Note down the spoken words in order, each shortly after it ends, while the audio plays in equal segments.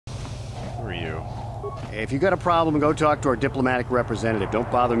Who are you? If you got a problem, go talk to our diplomatic representative. Don't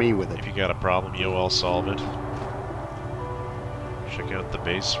bother me with it. If you got a problem, I'll solve it. Check out the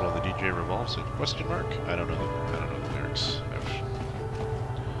bass while the DJ revolves it. Question mark? I don't know the lyrics.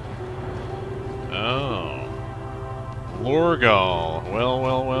 Oh. Lorgal.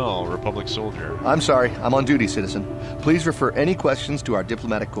 Well, Republic soldier. I'm sorry, I'm on duty, citizen. Please refer any questions to our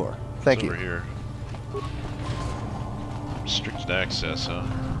diplomatic corps. Thank you. Over here. Restricted access, huh?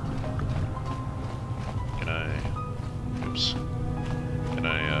 Can I... Oops. Can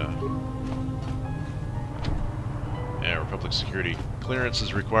I, Yeah, Republic security clearance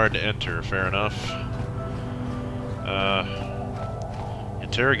is required to enter. Fair enough.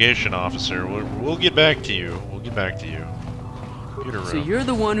 Interrogation officer. We'll get back to you. We'll get back to you. Computer room. So you're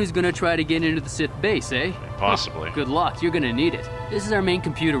the one who's gonna try to get into the Sith base, eh? Possibly. Good luck. You're gonna need it. This is our main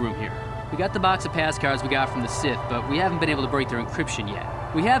computer room here. We got the box of pass cards we got from the Sith, but we haven't been able to break their encryption yet.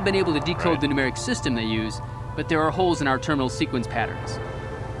 We have been able to decode the numeric system they use, but there are holes in our terminal sequence patterns.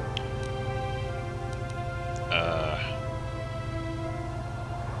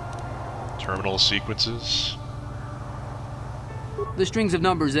 Terminal sequences? The strings of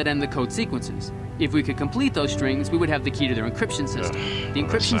numbers that end the code sequences. If we could complete those strings, we would have the key to their encryption system. The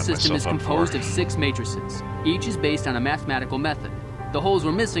encryption system is composed of 6 matrices. Each is based on a mathematical method. The holes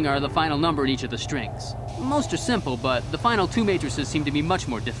we're missing are the final number in each of the strings. Most are simple, but the final 2 matrices seem to be much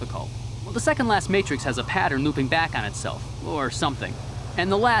more difficult. Well, the second last matrix has a pattern looping back on itself, or something.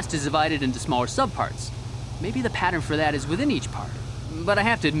 And the last is divided into smaller subparts. Maybe the pattern for that is within each part. But I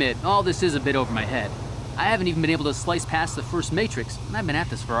have to admit, all this is a bit over my head. I haven't even been able to slice past the first matrix, and I've been at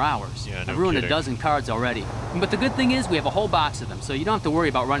this for hours. Yeah, no I've ruined kidding. a dozen cards already. But the good thing is we have a whole box of them, so you don't have to worry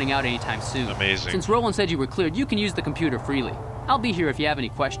about running out anytime soon. Amazing. Since Roland said you were cleared, you can use the computer freely. I'll be here if you have any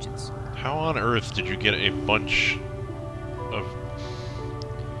questions. How on earth did you get a bunch of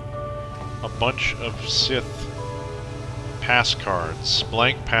Sith pass cards,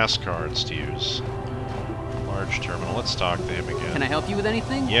 blank pass cards to use? Large terminal. Let's talk to him again. Can I help you with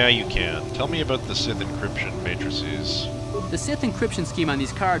anything? Yeah, you can. Tell me about the Sith encryption matrices. The Sith encryption scheme on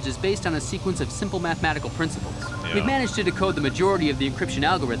these cards is based on a sequence of simple mathematical principles. Yeah. We've managed to decode the majority of the encryption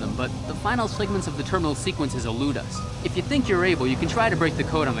algorithm, but the final segments of the terminal sequences elude us. If you think you're able, you can try to break the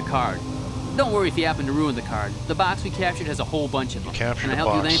code on the card. Don't worry if you happen to ruin the card. The box we captured has a whole bunch of them. Captured Can I a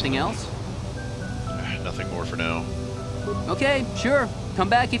help you with box. anything else? Nothing more for now. Okay, sure. Come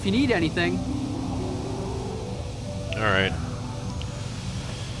back if you need anything. Alright.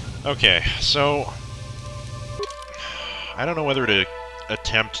 Okay, so... I don't know whether to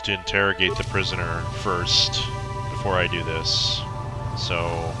attempt to interrogate the prisoner first before I do this.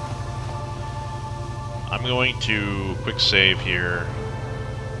 So... I'm going to quick save here.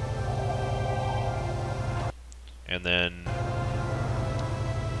 And then...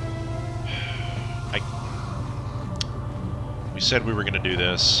 We said we were going to do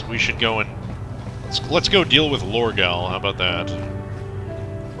this. We should go and... Let's go deal with Lorgal. How about that?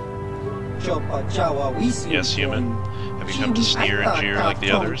 Yes, human. Have you come to sneer and jeer like the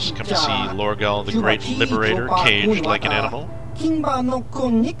others? Come to see Lorgal, the great liberator, caged like an animal?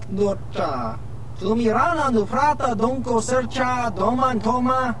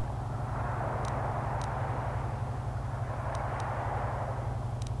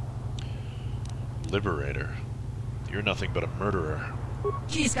 Liberator? You're nothing but a murderer.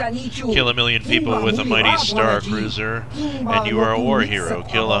 Kill 1,000,000 people with a mighty star cruiser, and you are a war hero.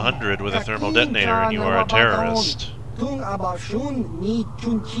 Kill 100 with a thermal detonator, and you are a terrorist.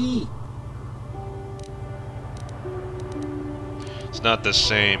 It's not the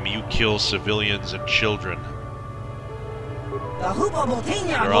same. You kill civilians and children.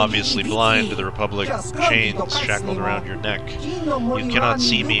 You're obviously blind to the Republic's chains shackled around your neck. You cannot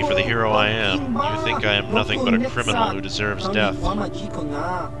see me for the hero I am. You think I am nothing but a criminal who deserves death.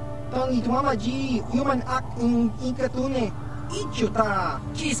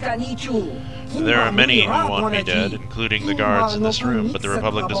 There are many who want me dead, including the guards in this room, but the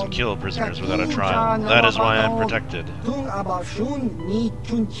Republic doesn't kill prisoners without a trial. That is why I'm protected.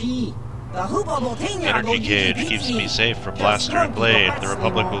 Energy cage keeps me safe from blaster and blade. The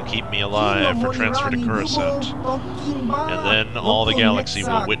Republic will keep me alive for transfer to Coruscant. And then all the galaxy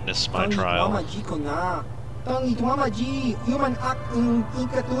will witness my trial. You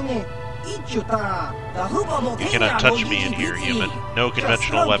cannot touch me in here, human. No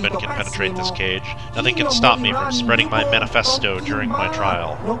conventional weapon can penetrate this cage. Nothing can stop me from spreading my manifesto during my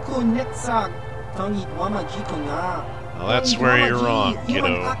trial. Well, that's where you're wrong,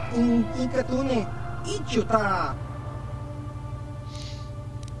 kiddo.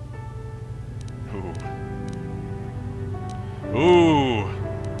 Ooh. Ooh.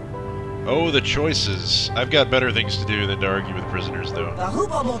 Oh, the choices. I've got better things to do than to argue with prisoners, though.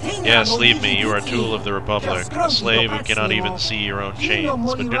 Yes, leave me. You are a tool of the Republic, a slave who cannot even see your own chains.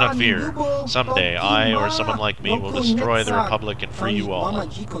 But do not fear. Someday, I or someone like me will destroy the Republic and free you all.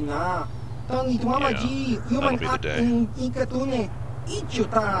 Yeah, that'll be the day.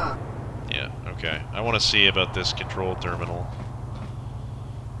 Yeah, okay. I want to see about this control terminal.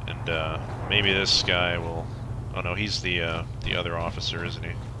 And, maybe this guy will... Oh no, he's the other officer, isn't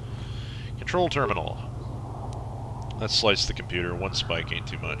he? Control terminal. Let's slice the computer. One spike ain't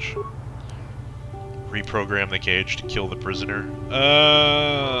too much. Reprogram the cage to kill the prisoner.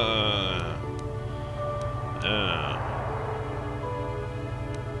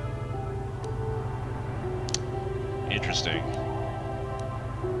 Interesting.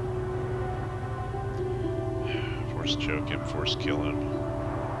 Force choke him, force kill him.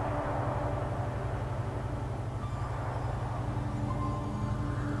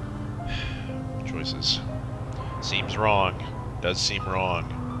 Choices. Seems wrong. Does seem wrong.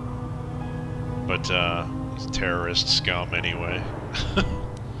 But, he's a terrorist scum anyway. I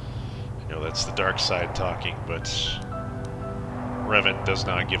know that's the dark side talking, but Revan does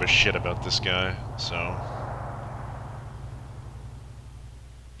not give a shit about this guy, so...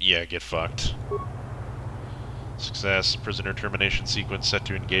 Yeah, get fucked. Success. Prisoner termination sequence set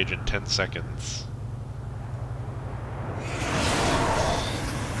to engage in 10 seconds.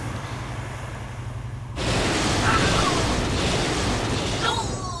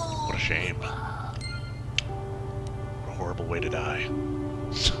 What a shame. What a horrible way to die.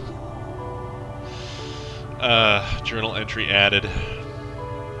 Journal entry added.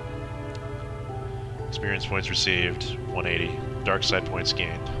 Experience points received, 180. Dark side points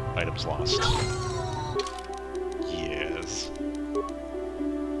gained. Items lost. Yes.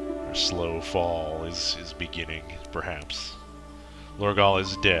 Our slow fall is beginning, perhaps. Lorgal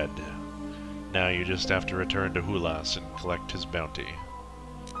is dead. Now you just have to return to Hulas and collect his bounty.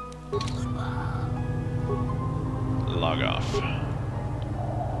 Log off.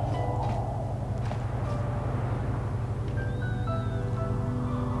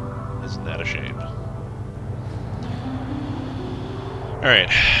 Isn't that a shame? Alright.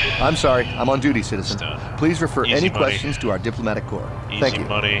 I'm sorry. I'm on duty, citizen. Please refer any money. questions to our diplomatic corps. Thank you. Easy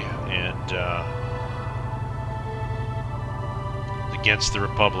money and against the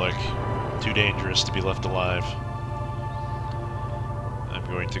Republic. Too dangerous to be left alive. I'm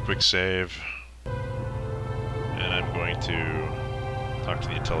going to quick save. And I'm going to talk to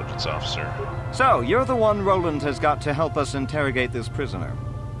the intelligence officer. So, you're the one Roland has got to help us interrogate this prisoner.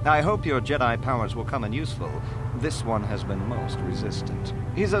 I hope your Jedi powers will come in useful. This one has been most resistant.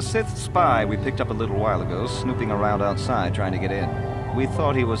 He's a Sith spy we picked up a little while ago, snooping around outside trying to get in. We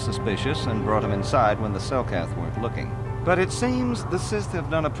thought he was suspicious and brought him inside when the Selkath weren't looking. But it seems the Sith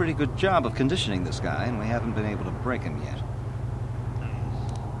have done a pretty good job of conditioning this guy, and we haven't been able to break him yet.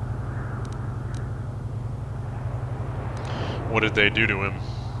 What did they do to him?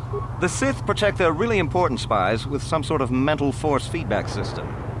 The Sith protect their really important spies with some sort of mental force feedback system.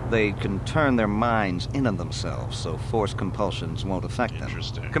 They can turn their minds in on themselves, so force compulsions won't affect them.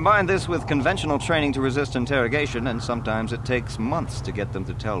 Interesting. Combine this with conventional training to resist interrogation, and sometimes it takes months to get them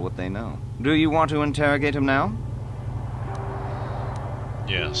to tell what they know. Do you want to interrogate him now?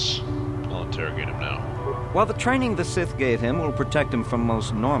 Yes. I'll interrogate him now. While the training the Sith gave him will protect him from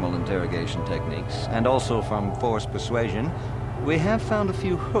most normal interrogation techniques, and also from force persuasion, we have found a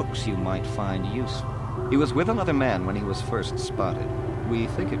few hooks you might find useful. He was with another man when he was first spotted. We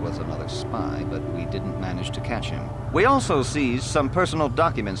think it was another spy, but we didn't manage to catch him. We also seized some personal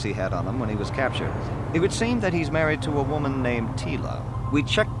documents he had on him when he was captured. It would seem that he's married to a woman named Tila. We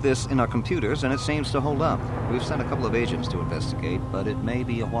checked this in our computers, and it seems to hold up. We've sent a couple of agents to investigate, but it may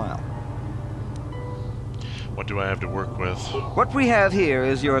be a while. What do I have to work with? What we have here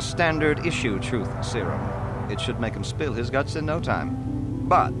is your standard issue truth serum. It should make him spill his guts in no time.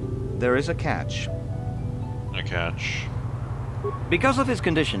 But there is a catch. A catch. Because of his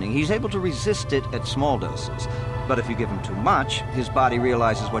conditioning, he's able to resist it at small doses. But if you give him too much, his body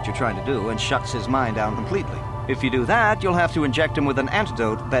realizes what you're trying to do and shuts his mind down completely. If you do that, you'll have to inject him with an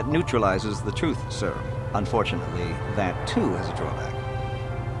antidote that neutralizes the truth serum. Unfortunately, that too has a drawback.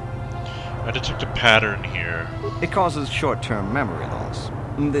 I detect a pattern here. It causes short-term memory loss.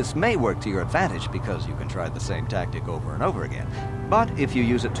 This may work to your advantage because you can try the same tactic over and over again. But if you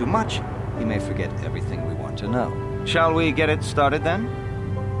use it too much, you may forget everything we want to know. Shall we get it started then?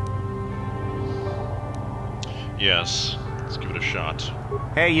 Yes. Let's give it a shot.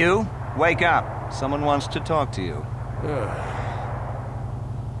 Hey you, wake up. Someone wants to talk to you.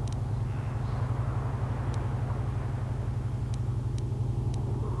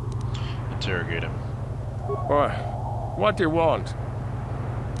 interrogate him. What do you want?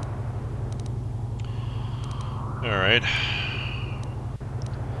 Alright.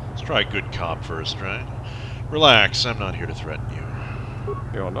 Let's try good cop first, right? Relax, I'm not here to threaten you.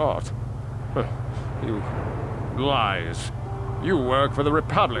 You're not? You lies. You work for the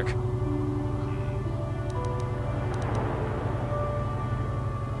Republic.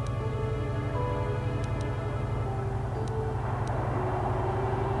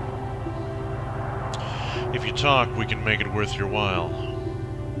 If you talk, we can make it worth your while.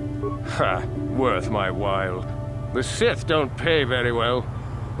 Ha! Worth my while. The Sith don't pay very well,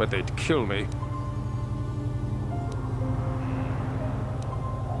 but they'd kill me.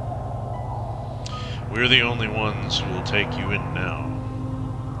 We're the only ones who will take you in now.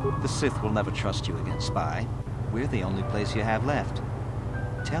 The Sith will never trust you again, spy. We're the only place you have left.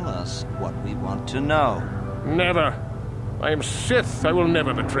 Tell us what we want to know. Never. I am Sith. I will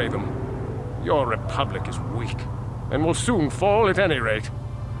never betray them. Your Republic is weak, and will soon fall at any rate.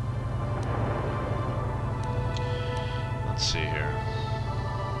 Let's see here.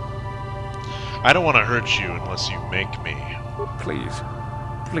 I don't want to hurt you unless you make me. Please.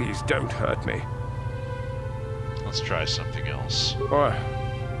 Please don't hurt me. Let's try something else.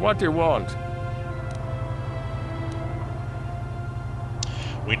 What do you want?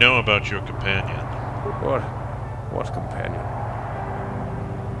 We know about your companion. What companion?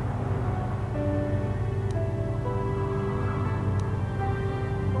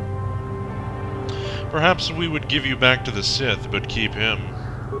 Perhaps we would give you back to the Sith, but keep him.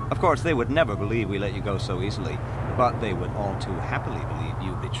 Of course, they would never believe we let you go so easily, but they would all too happily believe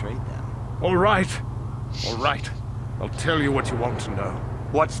you betrayed them. All right. All right. I'll tell you what you want to know.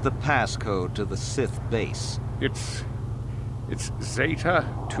 What's the passcode to the Sith base? It's Zeta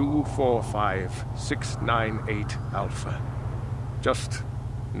 245698 Alpha. Just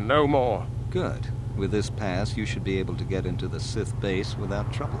no more. Good. With this pass, you should be able to get into the Sith base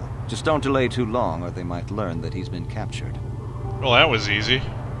without trouble. Just don't delay too long, or they might learn that he's been captured. Well, that was easy.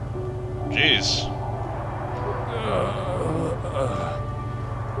 Jeez.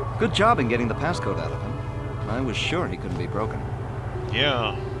 Good job in getting the passcode out of him. I was sure he couldn't be broken.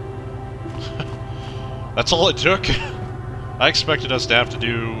 Yeah. That's all it took. I expected us to have to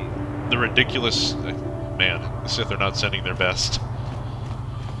do the ridiculous... Man, the Sith are not sending their best.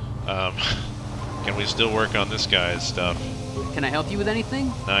 Can we still work on this guy's stuff? Can I help you with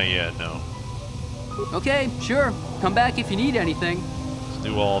anything? Not yet, no. Okay, sure. Come back if you need anything. Let's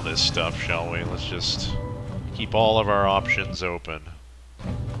do all this stuff, shall we? Let's just keep all of our options open.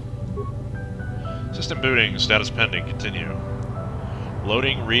 System booting, status pending, continue.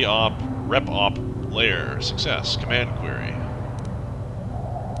 Loading rep-op layer, success, command query.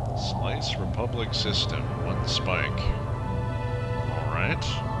 Slice Republic system, 1 spike. Alright.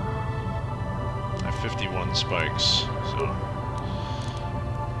 I have 51 spikes, so...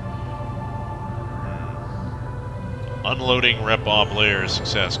 Unloading rep-op layer,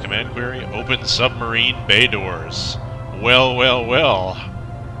 success, command query, open submarine bay doors. Well, well, well.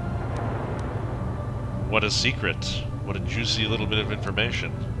 What a secret. What a juicy little bit of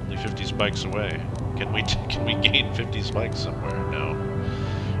information. Only 50 spikes away. Can we gain 50 spikes somewhere? No.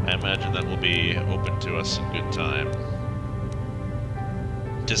 I imagine that will be open to us in good time.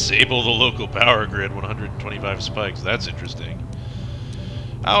 Disable the local power grid, 125 spikes. That's interesting.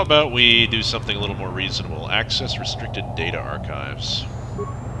 How about we do something a little more reasonable? Access restricted data archives.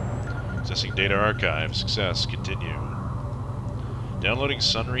 Accessing data archive. Success. Continue. Downloading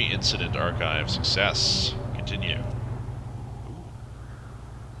Sunry Incident Archive. Success. Continue.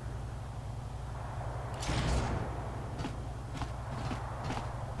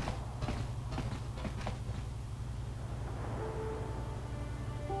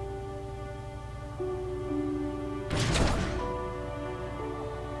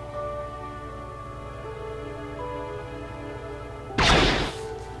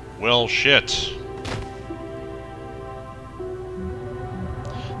 Well, shit.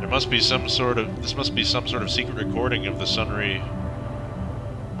 There must be some sort of... This must be some sort of secret recording of the Sunry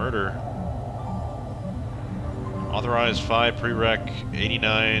murder. Authorized 5 prereq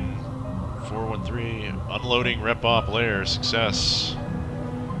 89413. Unloading rep-op layer. Success.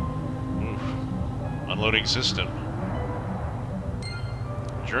 Oof. Unloading system.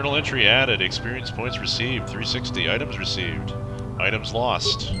 Journal entry added. Experience points received. 360. Items received. Items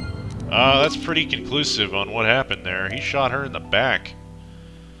lost. That's pretty conclusive on what happened there. He shot her in the back.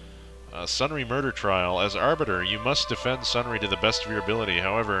 Sunry murder trial. As Arbiter, you must defend Sunry to the best of your ability.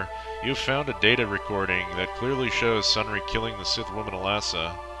 However, you have found a data recording that clearly shows Sunry killing the Sith woman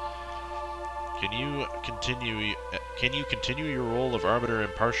Alassa. Can you continue your role of arbiter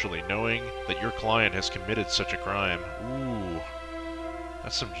impartially, knowing that your client has committed such a crime? Ooh,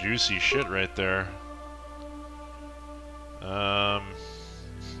 that's some juicy shit right there.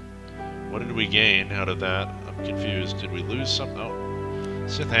 What did we gain out of that? I'm confused. Did we lose some? Oh,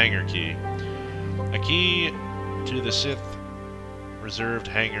 Sith hangar key. A key to the Sith reserved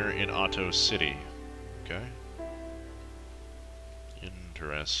hangar in Otto City. Okay.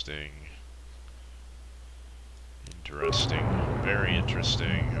 Interesting. Interesting. Very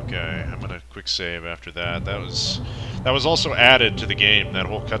interesting. Okay, I'm gonna quick save after that. That was also added to the game, that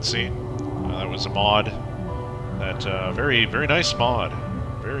whole cutscene. That was a mod. That very nice mod.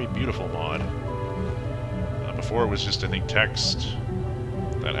 Very beautiful mod. Before it was just, I think, text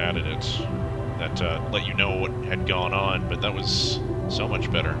that added it. That let you know what had gone on, but that was so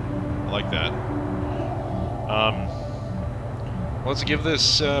much better. I like that. Let's give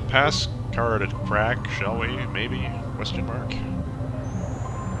this pass card a crack, shall we? Maybe? Question mark.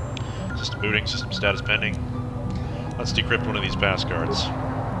 System booting, system status pending. Let's decrypt one of these pass cards.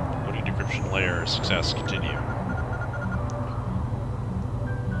 Loading decryption layer, success, continue.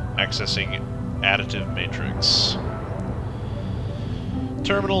 Accessing additive matrix.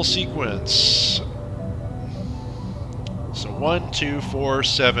 Terminal sequence. So 1, 2, 4,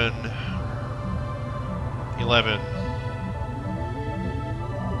 7, 11,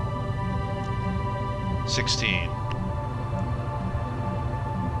 16.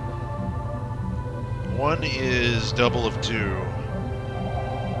 1 is double of 2.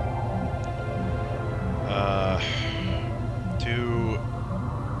 2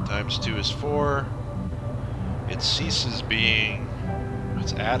 times 2 is 4. It ceases being...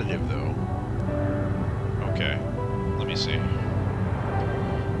 It's additive, though. Okay. Let me see.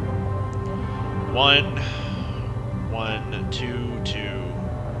 1, 1, 2, 2,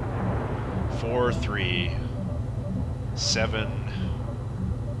 4, 3, 7,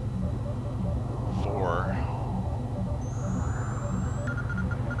 4,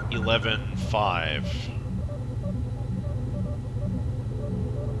 11, 5.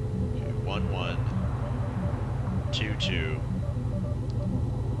 Okay, 1, 1, 2, 2,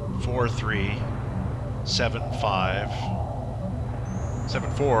 4, 3, 7, 5,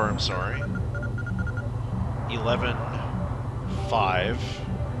 7, 4, I'm sorry, 11, 5,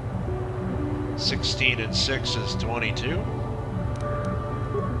 16 and 6 is 22.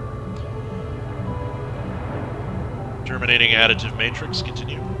 Terminating additive matrix,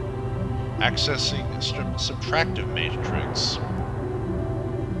 continue. Accessing subtractive matrix.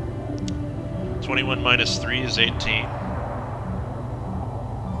 21 minus 3 is 18.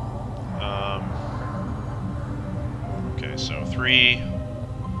 Okay, so 3,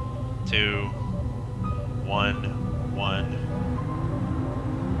 2, 1, 1.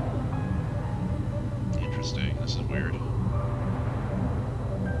 Interesting, this is weird.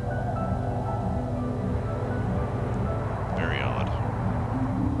 Very odd.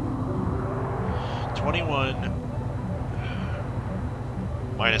 21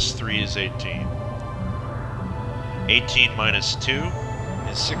 minus 3 is 18. 18 minus 2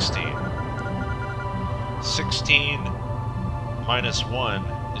 is 16. 16 minus 1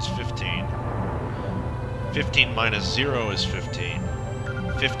 is 15. 15 minus 0 is 15.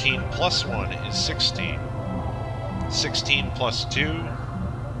 15 plus 1 is 16. 16 plus 2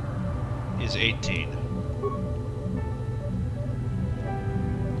 is 18.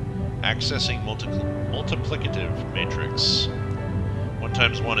 Accessing multiplicative matrix. 1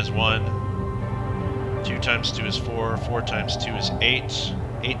 times 1 is 1. 2 times 2 is 4. 4 times 2 is 8.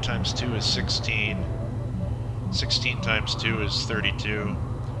 8 times 2 is 16. 16 times 2 is 32.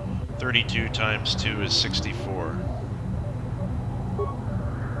 32 times 2 is 64.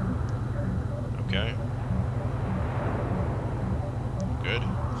 Okay. Good,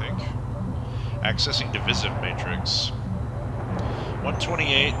 I think. Accessing divisive matrix.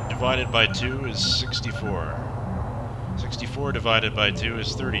 128 divided by 2 is 64. 64 divided by 2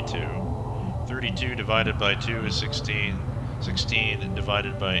 is 32. 32 divided by 2 is 16. 16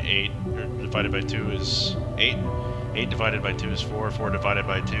 divided by 8, or divided by 2 is 8. 8 divided by 2 is 4. 4 divided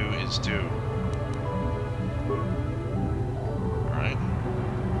by 2 is 2. Alright.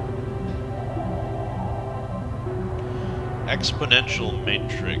 Exponential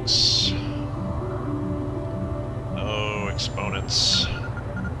matrix. Oh, exponents.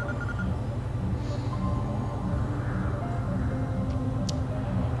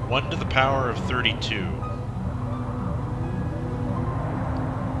 One to the power of 32.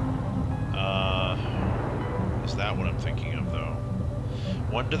 Is that what I'm thinking of, though?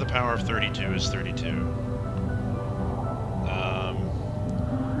 1 to the power of 32 is 32.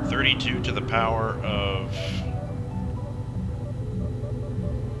 32 32 to the power of...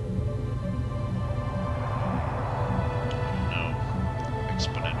 No.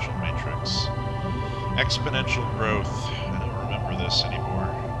 Exponential matrix. Exponential growth. I don't remember this anymore.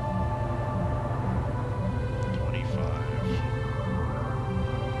 25.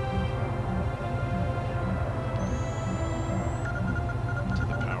 To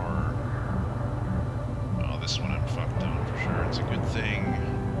the power... Oh, this one I'm fucked on for sure. It's a good thing.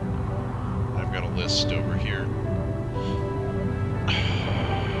 I've got a list over here.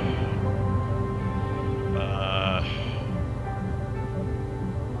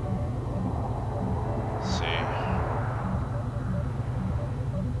 Let's see.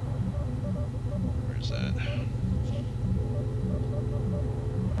 Where's that?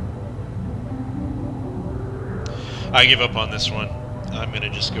 I give up on this one. I'm gonna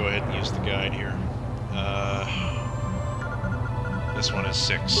just go ahead and use the guide here. This one is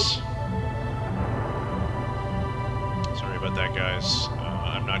 6. Sorry about that, guys.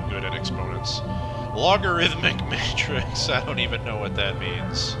 I'm not good at exponents. Logarithmic matrix. I don't even know what that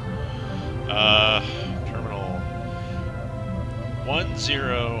means. Terminal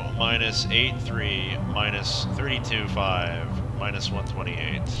 10 minus 83 minus 32.5 minus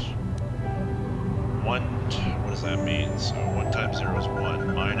 128. What does that mean? So 1 times 0 is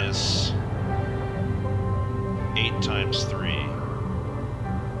 1 minus 8 times 3.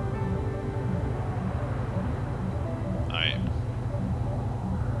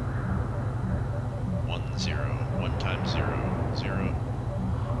 1 times 0, 0.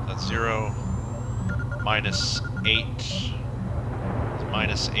 That's 0 minus 8.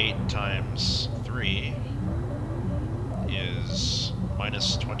 Minus 8 times 3 is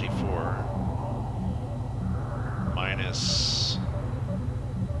minus 24. Minus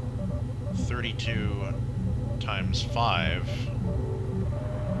 32 times 5.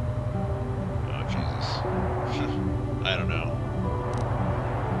 Oh, Jesus. I don't know.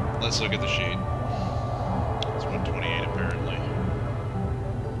 Let's look at the sheet. It's 128 apparently.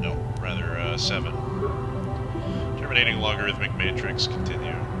 No, rather 7. Terminating logarithmic matrix,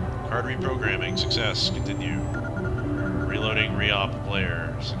 continue. Card reprogramming, success, continue. Reloading reop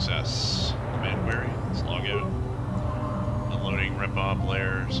player, success. Command query, let's log out. Unloading repop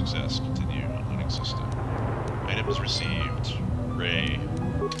layer, success, continue. Unloading system. Items received, Ray.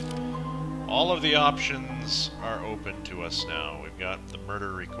 All of the options are open to us now. We've got the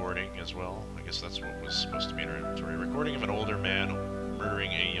murder recording as well. I guess that's what was supposed to be in our inventory. Recording of an older man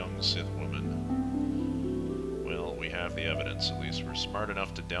murdering a young Sith woman. Well, we have the evidence at least. We're smart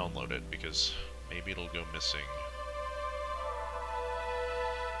enough to download it because maybe it'll go missing.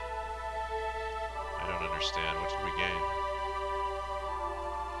 I don't understand. What did we gain?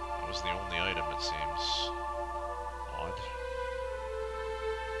 That was the only item, it seems. Odd.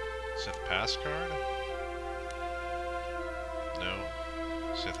 Sith pass card? No.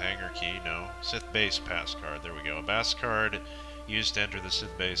 Sith hangar key? No. Sith base pass card. There we go. A pass card used to enter the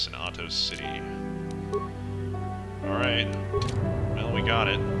Sith base in Otto's City. Alright. Well, we got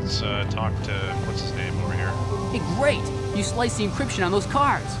it. Let's talk to... what's his name over here? Hey, great! You slice the encryption on those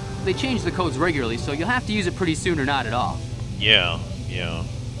cards. They change the codes regularly, so you'll have to use it pretty soon or not at all. Yeah.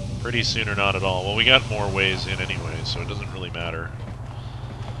 Pretty soon or not at all. Well, we got more ways in anyway, so it doesn't really matter.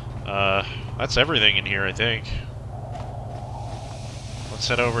 That's everything in here, I think. Let's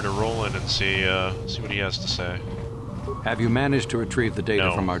head over to Roland and see what he has to say. Have you managed to retrieve the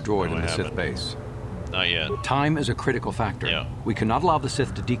data from our droid in the haven't. Sith base? Not yet. Time is a critical factor. Yeah. We cannot allow the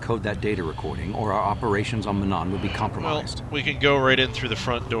Sith to decode that data recording, or our operations on Manan would be compromised. Well, we can go right in through the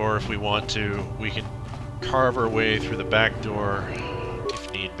front door if we want to. We can carve our way through the back door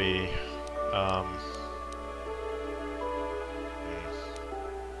if need be. I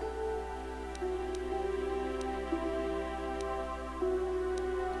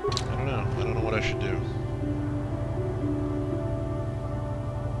don't know what I should do.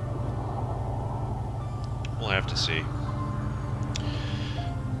 We'll have to see.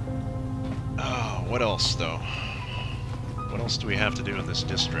 Oh, what else, though? What else do we have to do in this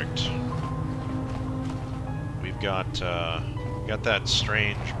district? We've got that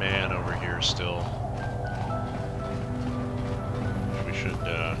strange man over here still. We should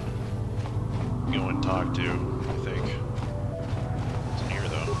go and talk to, I think. It's in here,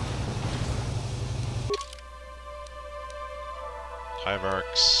 though.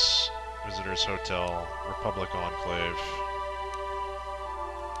 Hivarks, Visitors Hotel, Republic Enclave.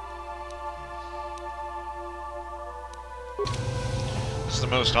 This is the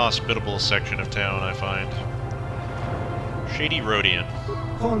most hospitable section of town, I find. Shady Rhodian.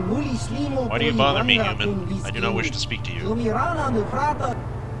 Why do you bother me, human? I do not wish to speak to you.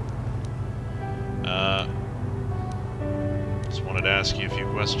 wanted to ask you a few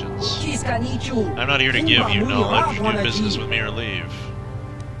questions. I'm not here to give you knowledge. Do business with me or leave.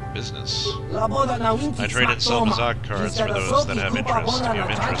 Business. I trade and sell Mazak cards for those that have interest. If you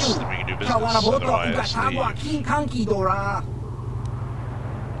have interest, then we can do business. Otherwise, leave. Let's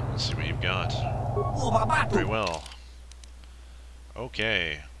see what you've got. Very well.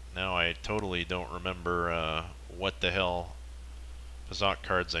 Okay. Now I totally don't remember what the hell Mazak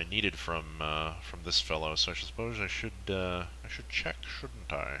cards I needed from this fellow. So I suppose I should check,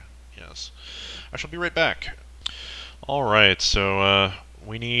 shouldn't I? Yes. I shall be right back. All right. So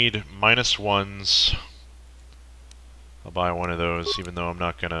we need -1s. I'll buy one of those, even though I'm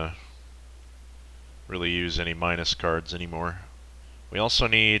not gonna really use any minus cards anymore. We also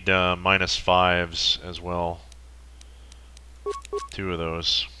need -5s as well. 2 of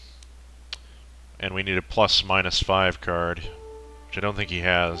those. And we need a +/5 card, which I don't think he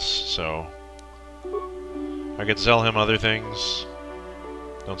has, so I could sell him other things.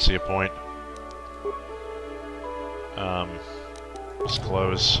 Don't see a point. Just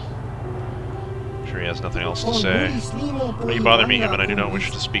close. I'm sure he has nothing else to say. But you bother me, him, and I do not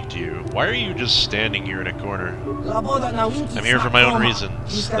wish to speak to you. Why are you just standing here in a corner? I'm here for my own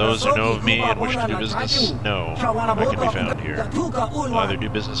reasons. Those who know of me and wish to do business know I can be found here. You'll either do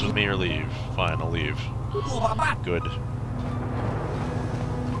business with me or leave. Fine, I'll leave. Good.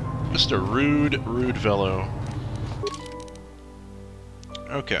 Just a rude fellow.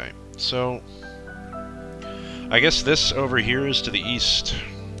 Okay, so I guess this over here is to the east.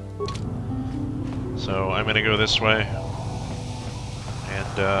 So I'm gonna go this way.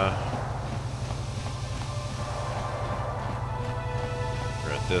 And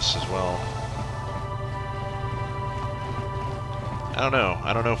we're at this as well. I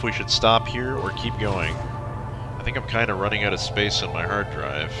don't know if we should stop here or keep going. I think I'm kind of running out of space on my hard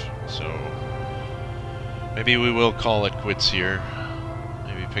drive, so maybe we will call it quits here.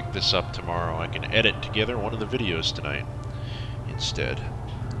 Maybe pick this up tomorrow. I can edit together one of the videos tonight instead.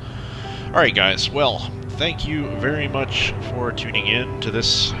 Alright guys, well, thank you very much for tuning in to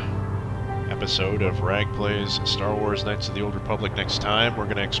this episode of Rag Plays Star Wars Knights of the Old Republic. Next time, we're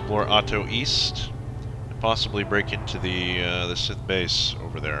going to explore Otto East and possibly break into the Sith base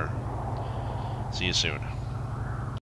over there. See you soon.